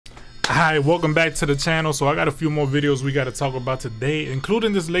Hi, welcome back to the channel. So I got a few more videos we got to talk about today,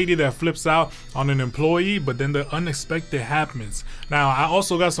 including this lady that flips out on an employee, but then the unexpected happens. Now, I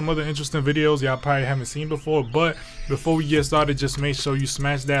also got some other interesting videos y'all probably haven't seen before, but before we get started, just make sure you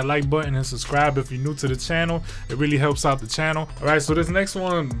smash that like button and subscribe if you're new to the channel. It really helps out the channel. All right, so this next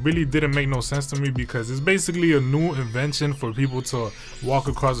one really didn't make no sense to me because it's basically a new invention for people to walk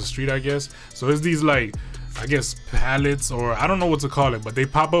across the street, I guess. So it's these like, I guess pallets, or I don't know what to call it, but they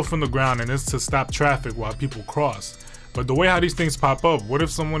pop up from the ground and it's to stop traffic while people cross. But the way how these things pop up, what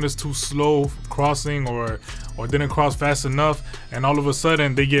if someone is too slow crossing or didn't cross fast enough and all of a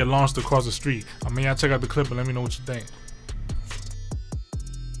sudden they get launched across the street? I mean, y'all check out the clip and let me know what you think.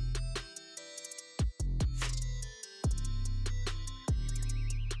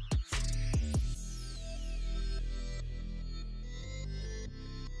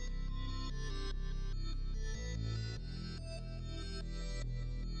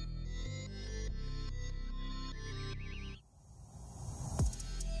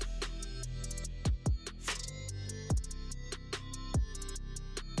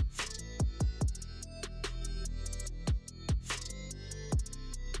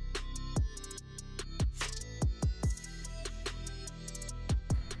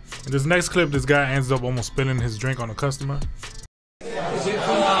 In this next clip, this guy ends up almost spilling his drink on a customer.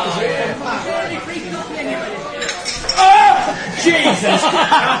 Oh, Jesus!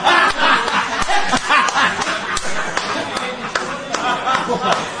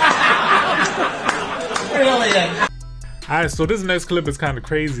 Brilliant. Alright, so this next clip is kind of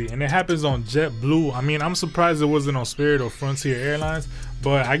crazy and it happens on Jetblue. I mean, I'm surprised it wasn't on Spirit or Frontier Airlines,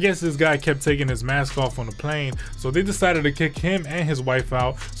 but I guess this guy kept taking his mask off on the plane, so they decided to kick him and his wife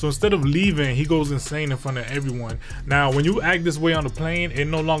out. So instead of leaving, he goes insane in front of everyone. Now, when you act this way on the plane, it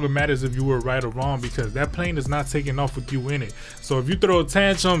no longer matters if you were right or wrong because that plane is not taking off with you in it. So if you throw a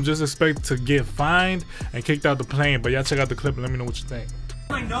tantrum, just expect to get fined and kicked out the plane. But y'all check out the clip and let me know what you think.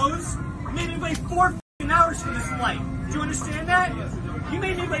 My nose made me wait 4 hours for this flight. Do you understand that? You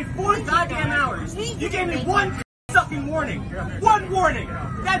made me wait 4 goddamn hours. You gave me one fucking warning. One warning.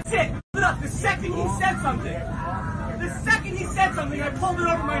 That's it. Put up the second he said something. The second he said something, I pulled it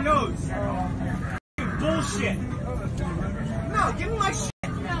over my nose. Bullshit. No, give me my shit.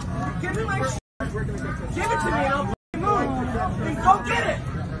 Give me my shit. Give it to me. I'll move. Then go get it.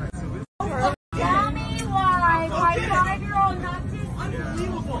 Tell me why my 5-year-old knocked his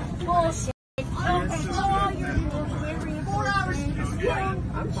Unbelievable. bullshit. Okay, so all your rules, 4 hours in this plane.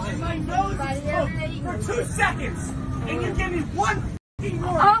 My nose is closed for 2 seconds. And you give me one fucking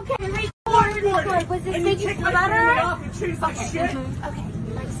warning. okay, record. Was this making better? Okay. Okay,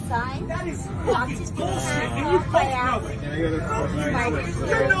 my son That is knocked his fucking bullshit. finger And you off my both know ass. it.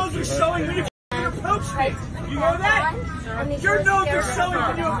 Your nose is showing when you approach me. You know that? Your nose is showing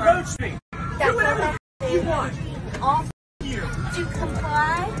when you approach me. Do whatever you want. All to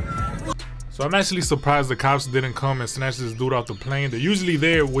comply. So I'm actually surprised the cops didn't come and snatch this dude off the plane. They're usually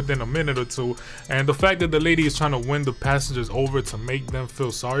there within a minute or two. And the fact that the lady is trying to win the passengers over to make them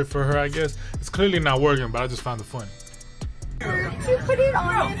feel sorry for her, I guess, it's clearly not working, but I just found it funny. To put it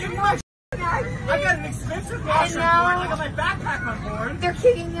on. Give me my shit. I got an expensive watch on board. I got my backpack on board. They're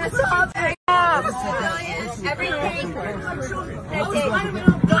kicking us off. Everything.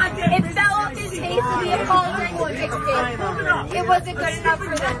 It fell off his face. We apologized and fixed it. It wasn't good enough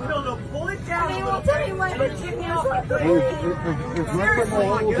for them. Pull it down. They will tell me why they're kicking us off.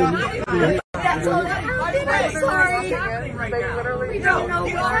 That's all that happened. I'm sorry. We don't know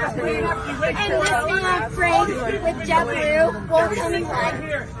what happened. And listening on Frank with Jetblue won't tell me why.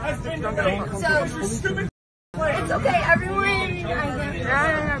 So it's okay, everyone.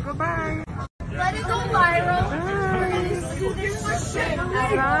 Goodbye. Let it go viral. We're gonna do this for shit.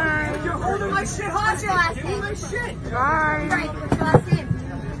 Bye. You're holding my shit What's your last name? Bye. Frank, what's your last name?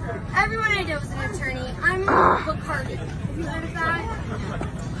 Everyone I know is an attorney. I'm Bacardi. Have you heard of that?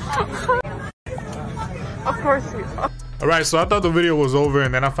 Of course we are. Alright, so I thought the video was over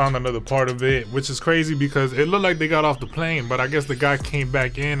and then I found another part of it, which is crazy because it looked like they got off the plane, but I guess the guy came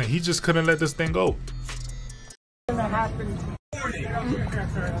back in and he just couldn't let this thing go.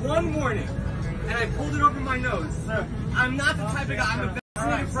 One warning, and I pulled it over my nose. I'm not the type of guy. I'm a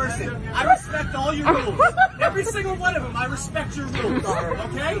vaccinated person. I respect all your rules. Every single one of them. I respect your rules.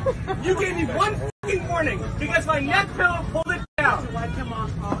 Okay? You gave me one fucking warning because my neck pillow pulled it down. The wife came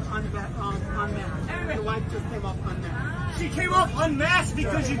off unmasked. The wife just came off unmasked. She came off unmasked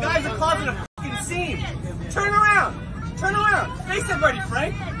because you guys are causing a fucking scene. Turn around. Turn around. Face everybody,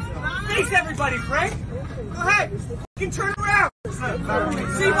 Frank. Face everybody, Frank. Go ahead. Fucking turn around.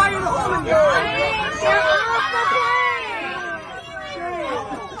 See why you're holding me.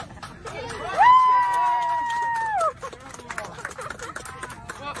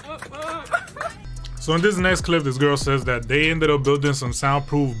 So in this next clip, this girl says that they ended up building some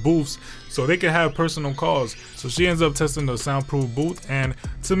soundproof booths so they can have personal calls. So she ends up testing the soundproof booth, and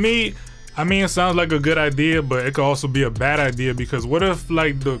to me, I mean, it sounds like a good idea, but it could also be a bad idea, because what if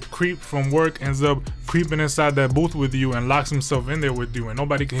like the creep from work ends up creeping inside that booth with you and locks himself in there with you and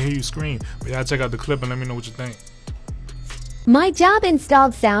nobody can hear you scream? But yeah, check out the clip and let me know what you think. My job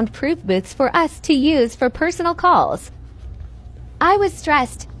installed soundproof booths for us to use for personal calls. I was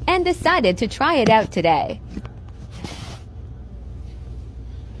stressed and decided to try it out today.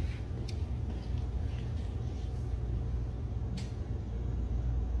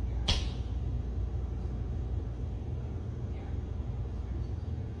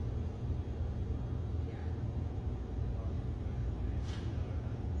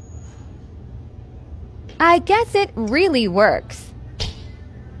 I guess it really works.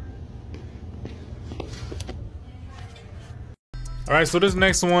 Alright, so this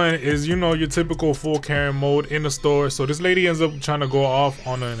next one is, you know, your typical full Karen mode in the store. So this lady ends up trying to go off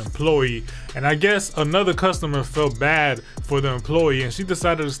on an employee, and I guess another customer felt bad for the employee and she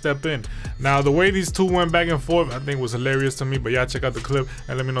decided to step in. Now the way these two went back and forth I think was hilarious to me, but y'all check out the clip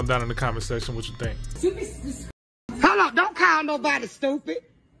and let me know down in the comment section what you think. Hold up, don't call nobody stupid.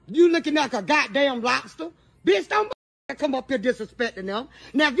 You looking like a goddamn lobster. Bitch, don't come up here disrespecting them.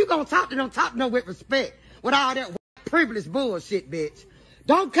 Now if you gonna talk to them with respect, with all that privilege bullshit, bitch.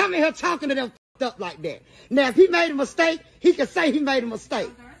 Don't come in here talking to them up like that. Now, if he made a mistake, he can say he made a mistake.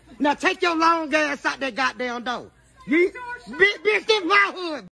 Now, take your long ass out that goddamn door. Bitch, this my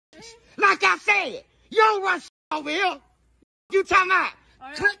hood, bitch. Like I said, you don't run shit over here. You talking about?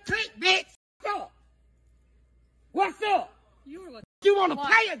 Click, bitch. What's up? What's up? You want to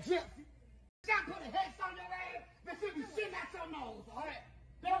play a jet? Y'all put a hex on your ass, but you be shitting out your nose, all right?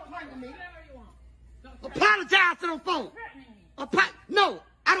 Don't play with me. Whatever you want. Apologize to them folks. No,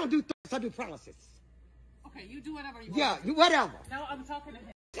 I don't do threats, I do promises. Okay, you do whatever you want. Yeah, you whatever. No, I'm talking to him.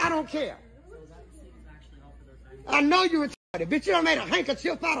 I don't care. I know you're retarded. Bitch, you done made a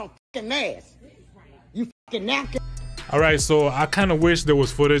handkerchief out of fucking ass. You fucking napkin. Alright, so I kind of wish there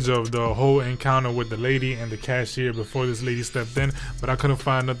was footage of the whole encounter with the lady and the cashier before this lady stepped in, but I couldn't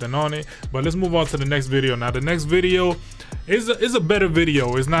find nothing on it. But let's move on to the next video. Now the next video is a better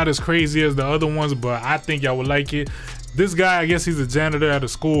video. It's not as crazy as the other ones, but I think y'all would like it. This guy, I guess he's a janitor at a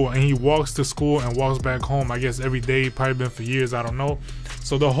school, and he walks to school and walks back home, I guess every day, probably been for years, I don't know.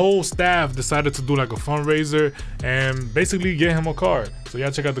 So the whole staff decided to do like a fundraiser and basically get him a card. So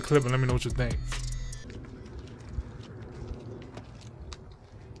y'all check out the clip and let me know what you think.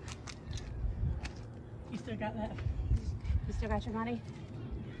 You still got that? You still got your money?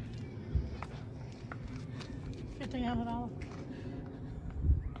 $1,500.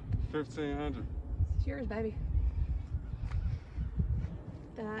 1,500. It's yours, baby.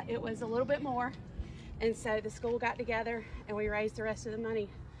 It was a little bit more, and so the school got together and we raised the rest of the money,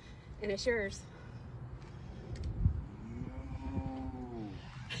 and it's yours.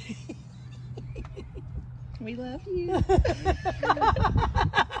 We love you.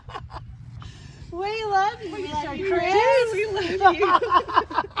 We love you. We love you, Chris. We love you.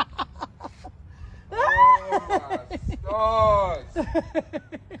 Oh my stars.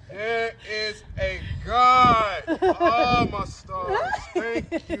 There is a God. Oh my stars.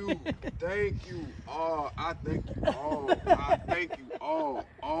 Thank you. Thank you all. I thank you all. I thank you all.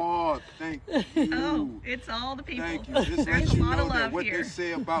 Oh, thank you. Oh, it's all the people. Thank you. Just There's let you a lot know of that love what here. they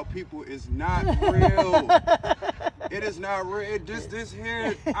say about people is not real. It is not real. This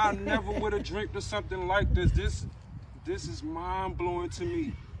here, I never would have dreamt of something like this. This is mind blowing to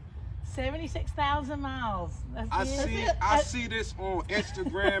me. 76,000 miles. I see this on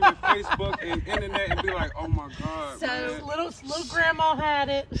Instagram and Facebook and internet and be like, oh my God. So man. Little grandma had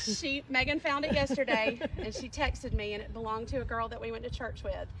it. Megan found it yesterday, and she texted me, and it belonged to a girl that we went to church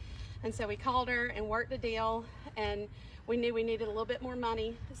with. And so we called her and worked a deal, and we knew we needed a little bit more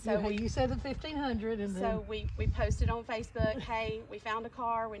money. So You said the 1,500, and so we posted on Facebook, hey, we found a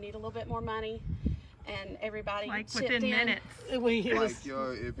car, we need a little bit more money. And everybody like chipped within in. minutes. Like,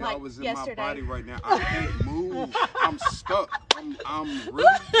 yo, if y'all was in yesterday. my body right now, I can't move. I'm stuck. I'm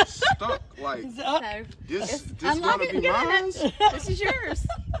really stuck. Like, So this unlock gonna it and be get in mine? it. This is yours.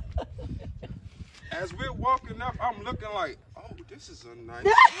 As we're walking up, I'm looking like, oh, this is a nice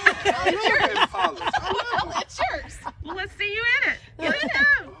car. I love Impalas. I love it. It's yours. Well, let's see you in it. Get in it.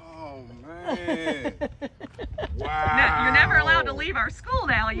 Oh, man. Wow. No, you're never allowed to leave our school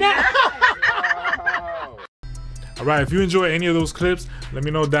now. You know? Wow. All right, if you enjoy any of those clips, let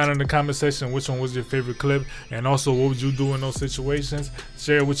me know down in the comment section which one was your favorite clip, and also what would you do in those situations.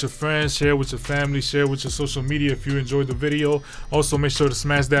 Share it with your friends, share it with your family, share it with your social media if you enjoyed the video. Also make sure to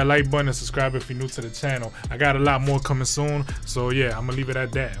smash that like button and subscribe if you're new to the channel. I got a lot more coming soon, so yeah, I'm gonna leave it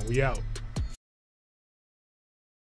at that, and we out.